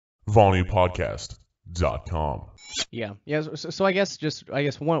VonuPodcast.com. Yeah. So I guess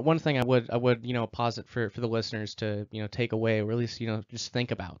one thing I would posit for the listeners to take away, or at least just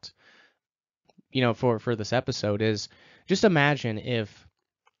think about for this episode is just imagine if,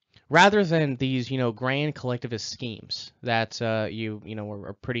 rather than these grand collectivist schemes that are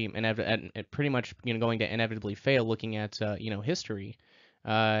pretty much going to inevitably fail, looking at history,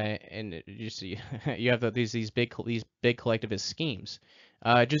 and just you have these big collectivist schemes.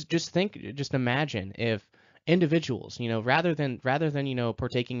 Just imagine if individuals, rather than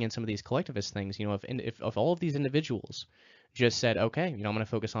partaking in some of these collectivist things, if all of these individuals just said, okay, I'm going to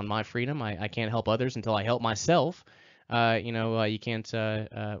focus on my freedom. I can't help others until I help myself. You can't.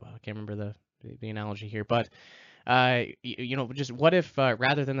 I can't remember the analogy here, but just what if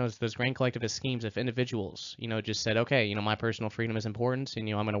rather than those grand collectivist schemes, if individuals, just said, okay, my personal freedom is important, and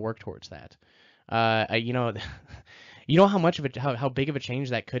I'm going to work towards that. How big of a change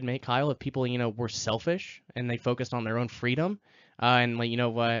that could make, Kyle, if people were selfish and they focused on their own freedom. Imagine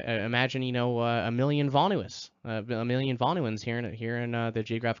a million Vonuans here in the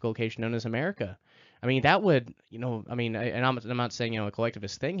geographical location known as America. I mean, that would, and I'm not saying a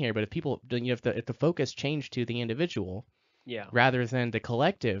collectivist thing here, but if people, if the focus changed to the individual, rather than the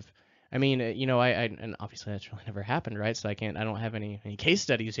collective. I mean, and obviously that's really never happened, right? So I don't have any case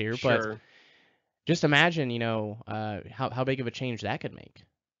studies here, but just imagine, how big of a change that could make.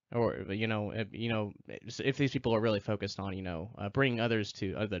 Or if these people are really focused on bringing others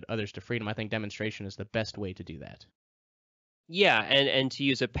to freedom, I think demonstration is the best way to do that. Yeah, and to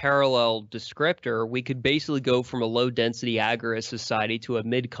use a parallel descriptor, we could basically go from a low-density agorist society to a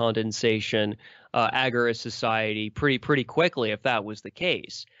mid-condensation agorist society pretty quickly if that was the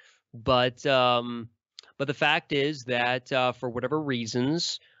case. But the fact is that for whatever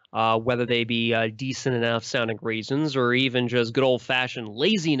reasons, whether they be decent enough sounding reasons or even just good old-fashioned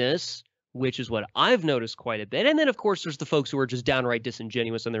laziness, which is what I've noticed quite a bit. And then, of course, there's the folks who are just downright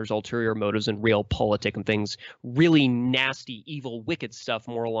disingenuous, and there's ulterior motives and realpolitik and things, really nasty, evil, wicked stuff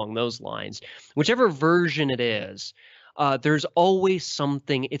more along those lines. Whichever version it is, there's always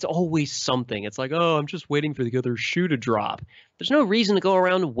something. It's always something. It's like, oh, I'm just waiting for the other shoe to drop. There's no reason to go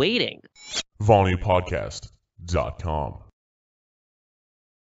around waiting. VonuPodcast.com.